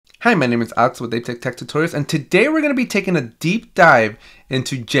Hi, my name is Alex with Apex Tech Tutorials, and today we're going to be taking a deep dive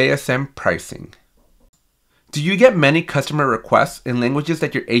into JSM pricing. Do you get many customer requests in languages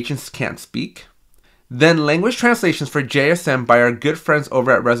that your agents can't speak? Then language translations for JSM by our good friends over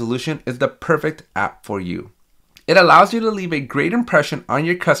at Resolution is the perfect app for you. It allows you to leave a great impression on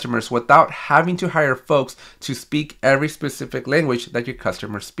your customers without having to hire folks to speak every specific language that your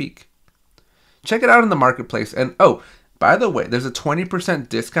customers speak. Check it out in the marketplace, and by the way, there's a 20%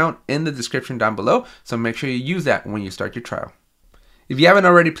 discount in the description down below, so make sure you use that when you start your trial. If you haven't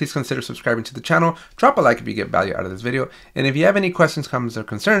already, please consider subscribing to the channel, drop a like if you get value out of this video, and if you have any questions, comments, or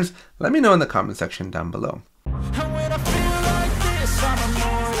concerns, let me know in the comment section down below.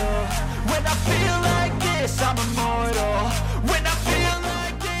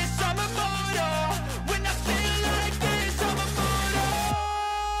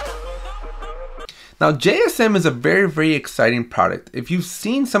 Now, JSM is a very exciting product. If you've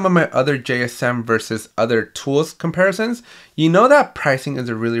seen some of my other JSM versus other tools comparisons, you know that pricing is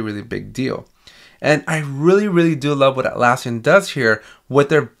a really big deal. And I really do love what Atlassian does here with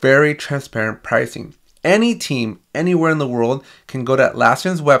their very transparent pricing. Any team, anywhere in the world can go to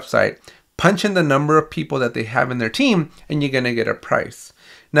Atlassian's website, punch in the number of people that they have in their team, and you're gonna get a price.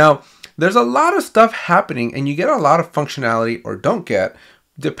 Now, there's a lot of stuff happening and you get a lot of functionality or don't get,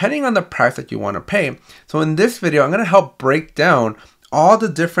 depending on the price that you want to pay. So in this video, I'm going to help break down all the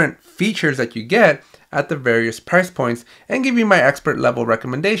different features that you get at the various price points and give you my expert level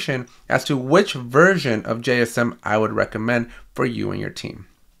recommendation as to which version of JSM I would recommend for you and your team.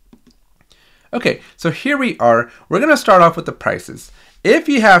 Okay, so here we are. We're going to start off with the prices. If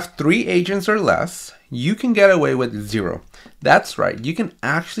you have 3 agents or less, you can get away with 0. That's right, you can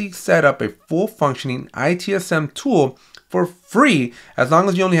actually set up a full functioning ITSM tool for free as long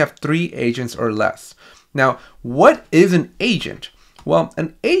as you only have 3 agents or less. Now, what is an agent? Well,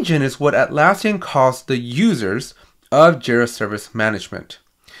 an agent is what Atlassian calls the users of Jira Service Management.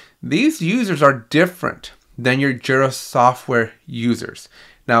 These users are different than your Jira software users.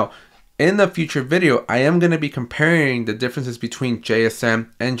 Now, in the future video, I am going to be comparing the differences between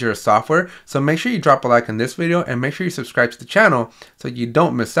JSM and Jira software. So make sure you drop a like on this video and make sure you subscribe to the channel so you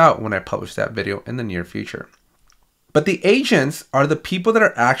don't miss out when I publish that video in the near future. But the agents are the people that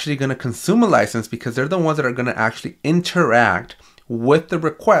are actually going to consume a license because they're the ones that are going to actually interact with the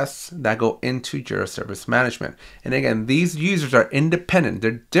requests that go into Jira Service Management. And again, these users are independent.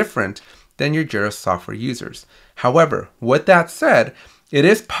 They're different than your Jira software users. However, with that said, it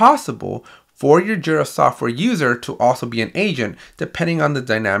is possible for your Jira software user to also be an agent depending on the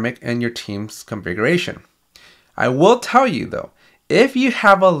dynamic and your team's configuration. I will tell you though, if you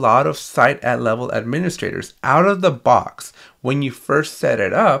have a lot of site level administrators out of the box, when you first set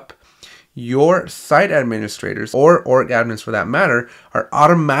it up, your site administrators or org admins for that matter are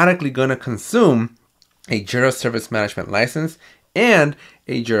automatically going to consume a Jira Service Management license and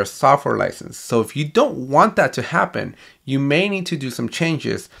a Jira software license. So if you don't want that to happen, you may need to do some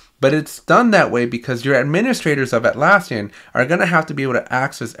changes, but it's done that way because your administrators of Atlassian are going to have to be able to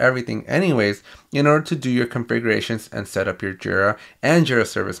access everything anyways in order to do your configurations and set up your Jira and Jira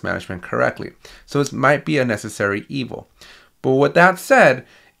Service Management correctly. So it might be a necessary evil. But with that said,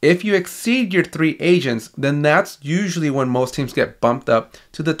 if you exceed your 3 agents, then that's usually when most teams get bumped up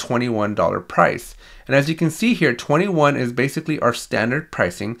to the $21 price. And as you can see here, 21 is basically our standard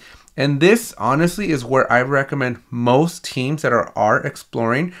pricing. And this honestly is where I recommend most teams that are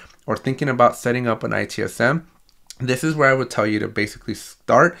exploring or thinking about setting up an ITSM. This is where I would tell you to basically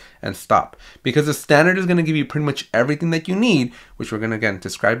start and stop, because the standard is going to give you pretty much everything that you need, which we're going to again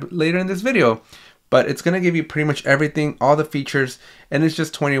describe later in this video. But it's going to give you pretty much everything, all the features, and it's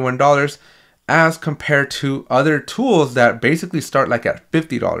just $21 as compared to other tools that basically start like at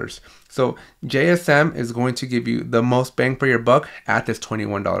 $50. So JSM is going to give you the most bang for your buck at this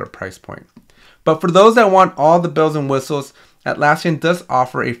 $21 price point. But for those that want all the bells and whistles, Atlassian does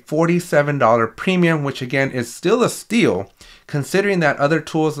offer a $47 premium, which again is still a steal considering that other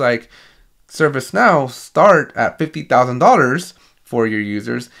tools like ServiceNow start at $50,000 for your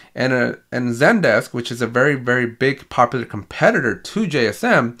users, and Zendesk, which is a very big popular competitor to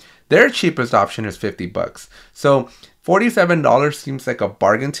JSM, their cheapest option is $50. So $47 seems like a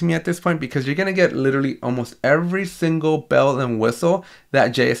bargain to me at this point because you're gonna get literally almost every single bell and whistle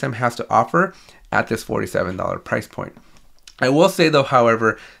that JSM has to offer at this $47 price point. I will say though,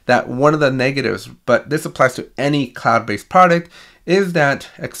 however, that one of the negatives, but this applies to any cloud-based product, is that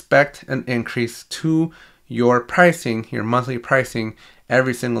expect an increase to your pricing, your monthly pricing,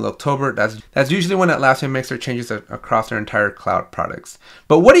 every single October. That's usually when Atlassian makes their changes across their entire cloud products.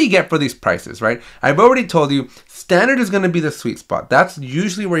 But what do you get for these prices, right? I've already told you, standard is going to be the sweet spot. That's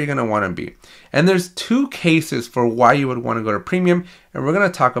usually where you're going to want to be. And there's two cases for why you would want to go to premium, and we're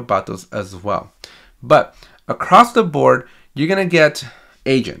going to talk about those as well. But across the board, you're going to get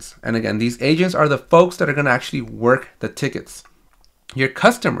agents. And again, these agents are the folks that are going to actually work the tickets. Your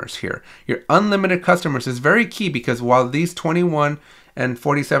customers here, your unlimited customers, is very key, because while these $21 and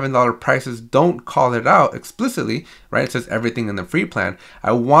 $47 prices don't call it out explicitly, right? It says everything in the free plan.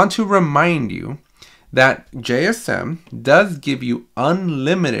 I want to remind you that JSM does give you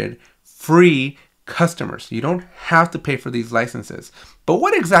unlimited free customers. You don't have to pay for these licenses. But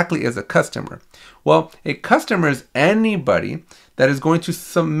what exactly is a customer? Well, a customer is anybody that is going to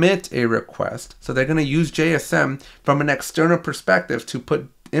submit a request. So they're going to use JSM from an external perspective to put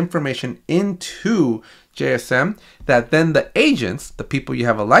information into JSM that then the agents, the people you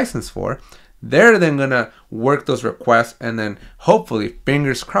have a license for, they're then going to work those requests and then hopefully,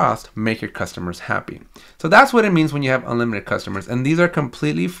 fingers crossed, make your customers happy. So that's what it means when you have unlimited customers. And these are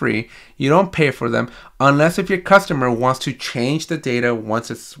completely free. You don't pay for them unless if your customer wants to change the data once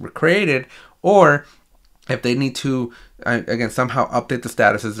it's created, or if they need to, again, somehow update the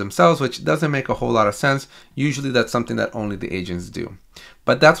statuses themselves, which doesn't make a whole lot of sense. Usually that's something that only the agents do.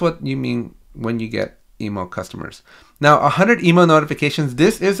 But that's what you mean when you get email customers. Now, 100 email notifications,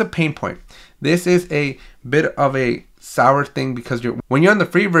 this is a pain point. This is a bit of a sour thing, because when you're on the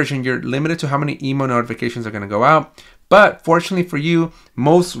free version, you're limited to how many email notifications are going to go out. But fortunately for you,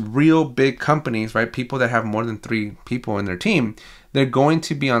 most real big companies, right, people that have more than 3 people in their team, they're going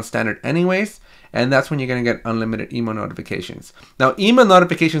to be on standard anyways. And that's when you're going to get unlimited email notifications. Now, email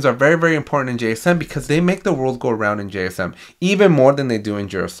notifications are very, very important in JSM, because they make the world go around in JSM, even more than they do in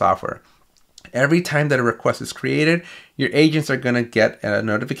Jira Software. Every time that a request is created, your agents are going to get a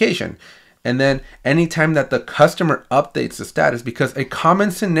notification. And then anytime that the customer updates the status, because a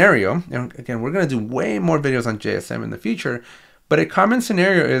common scenario, and again, we're going to do way more videos on JSM in the future, but a common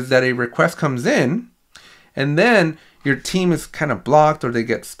scenario is that a request comes in and then your team is kind of blocked, or they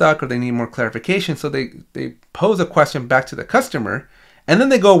get stuck, or they need more clarification. So they pose a question back to the customer, and then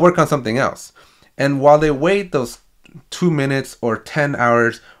they go work on something else. And while they wait those 2 minutes or 10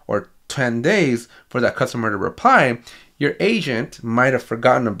 hours or 10 days for that customer to reply, your agent might have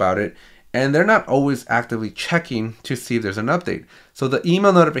forgotten about it, and they're not always actively checking to see if there's an update. So the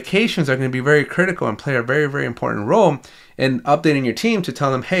email notifications are going to be very critical and play a very, very important role in updating your team to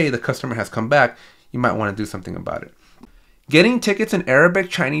tell them, hey, the customer has come back. You might want to do something about it. Getting tickets in Arabic,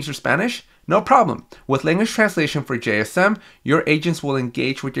 Chinese, or Spanish? No problem. With language translation for JSM, your agents will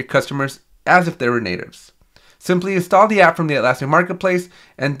engage with your customers as if they were natives. Simply install the app from the Atlassian Marketplace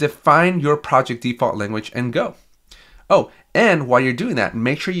and define your project default language and go. Oh, and while you're doing that,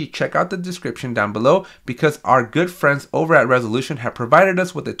 make sure you check out the description down below, because our good friends over at Resolution have provided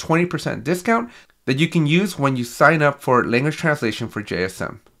us with a 20% discount that you can use when you sign up for language translation for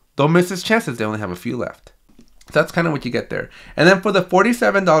JSM. Don't miss this chance, as they only have a few left. So that's kind of what you get there. And then for the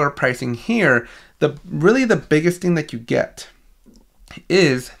 $47 pricing here, really the biggest thing that you get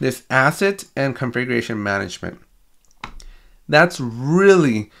is this asset and configuration management. That's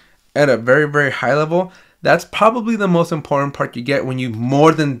really at a very, very high level. That's probably the most important part you get when you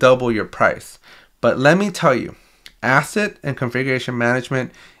more than double your price. But let me tell you, asset and configuration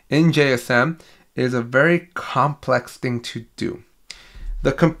management in JSM is a very complex thing to do.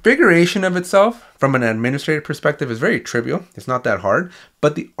 The configuration of itself from an administrative perspective is very trivial. It's not that hard.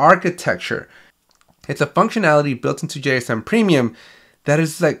 But the architecture, it's a functionality built into JSM Premium that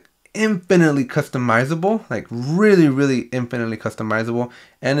is like infinitely customizable, like really, really infinitely customizable.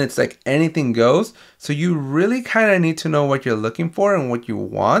 And it's like anything goes. So you really kind of need to know what you're looking for and what you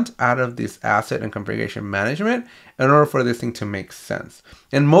want out of this asset and configuration management in order for this thing to make sense.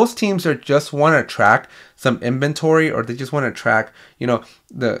 And most teams are just want to track some inventory, or they just want to track,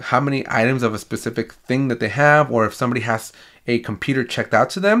 how many items of a specific thing that they have, or if somebody has a computer checked out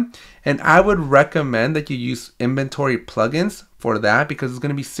to them. And I would recommend that you use inventory plugins for that, because it's going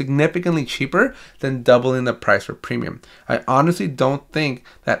to be significantly cheaper than doubling the price for premium. I honestly don't think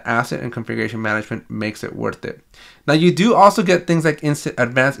that asset and configuration management makes it worth it. Now, you do also get things like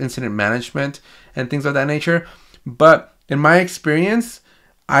advanced incident management and things of that nature. But in my experience,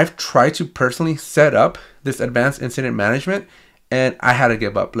 I've tried to personally set up this advanced incident management, and I had to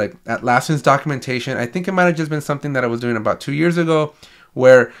give up. Like Atlassian's documentation, I think it might have just been something that I was doing about 2 years ago,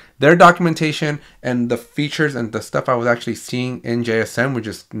 where their documentation and the features and the stuff I was actually seeing in JSM were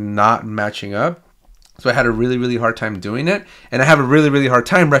just not matching up. So I had a really hard time doing it. And I have a really hard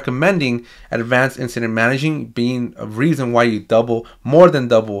time recommending advanced incident managing being a reason why you more than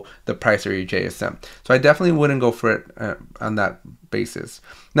double the price of your JSM. So I definitely wouldn't go for it on that basis.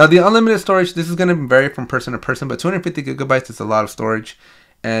 Now the unlimited storage, this is going to vary from person to person, but 250 gigabytes is a lot of storage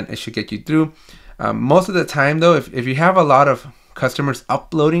and it should get you through. Most of the time though, if you have a lot of customers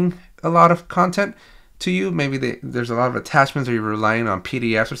uploading a lot of content to you, maybe there's a lot of attachments or you're relying on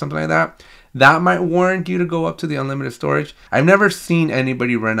PDFs or something like that, that might warrant you to go up to the unlimited storage. I've never seen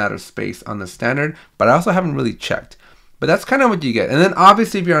anybody run out of space on the standard, but I also haven't really checked. But that's kind of what you get. And then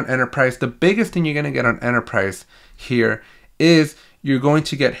obviously if you're on enterprise, the biggest thing you're going to get on enterprise here is you're going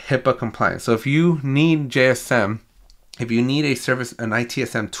to get HIPAA compliance. So if you need JSM, if you need an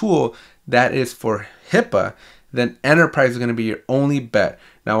ITSM tool that is for HIPAA, then enterprise is going to be your only bet.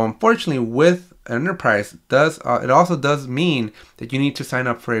 Now, unfortunately, with enterprise, it also does mean that you need to sign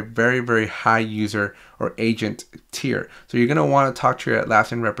up for a very high user or agent tier. So you're going to want to talk to your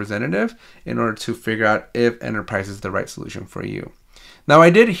Atlassian representative in order to figure out if enterprise is the right solution for you. Now, I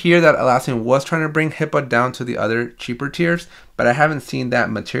did hear that Atlassian was trying to bring HIPAA down to the other cheaper tiers, but I haven't seen that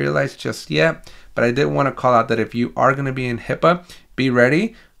materialize just yet. But I did want to call out that if you are going to be in HIPAA, be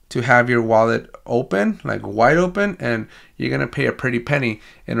ready to have your wallet open, like wide open, and you're going to pay a pretty penny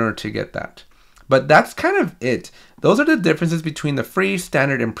in order to get that. But that's kind of it. Those are the differences between the free,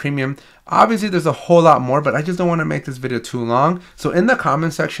 standard, and premium. Obviously, there's a whole lot more, but I just don't want to make this video too long. So in the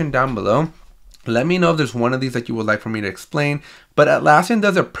comment section down below, let me know if there's one of these that you would like for me to explain. But Atlassian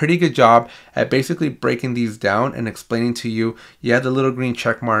does a pretty good job at basically breaking these down and explaining to you. You have the little green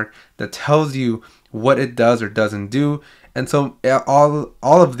check mark that tells you what it does or doesn't do. And so all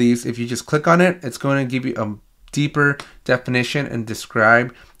of these, if you just click on it, it's going to give you a deeper definition and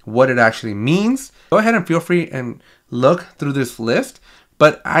describe what it actually means. Go ahead and feel free and look through this list.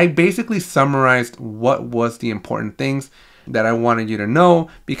 But I basically summarized what was the important things that I wanted you to know,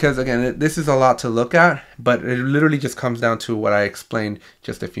 because again, this is a lot to look at, but it literally just comes down to what I explained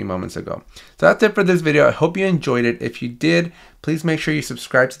just a few moments ago. So that's it for this video. I hope you enjoyed it. If you did, please make sure you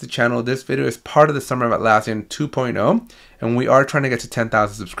subscribe to the channel. This video is part of the Summer of Atlassian 2.0, and we are trying to get to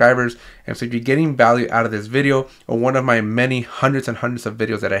 10,000 subscribers. And so if you're getting value out of this video or one of my many hundreds and hundreds of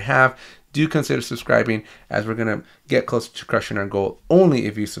videos that I have, do consider subscribing, as we're going to get closer to crushing our goal only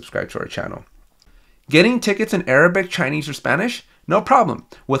if you subscribe to our channel. Getting tickets in Arabic, Chinese, or Spanish? No problem.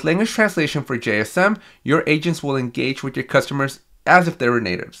 With language translation for JSM, your agents will engage with your customers as if they were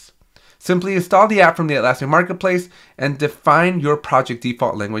natives. Simply install the app from the Atlassian Marketplace and define your project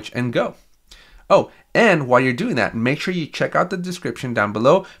default language and go. Oh, and while you're doing that, make sure you check out the description down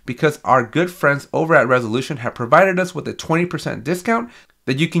below, because our good friends over at Resolution have provided us with a 20% discount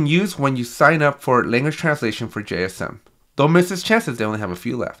that you can use when you sign up for language translation for JSM. Don't miss this chance, as they only have a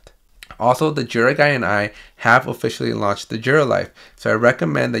few left. Also, the Jira guy and I have officially launched the Jira Life, so I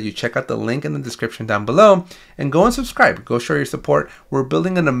recommend that you check out the link in the description down below and go and subscribe. Go show your support. We're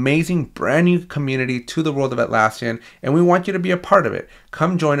building an amazing brand new community to the world of Atlassian, and we want you to be a part of it.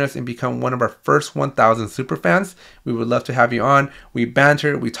 Come join us and become one of our first 1,000 superfans. We would love to have you on. We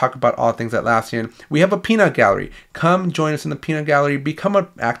banter, we talk about all things Atlassian. We have a peanut gallery. Come join us in the peanut gallery, become an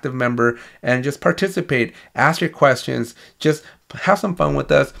active member, and just participate, ask your questions, just have some fun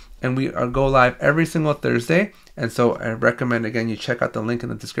with us. And we go live every single Thursday. And so I recommend, again, you check out the link in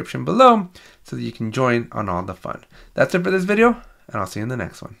the description below so that you can join on all the fun. That's it for this video, and I'll see you in the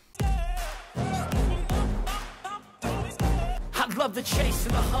next one. I love the chase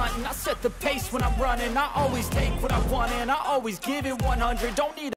and the hunt, and I set the pace when I'm running. I always take what I want and I always give it 100. Don't need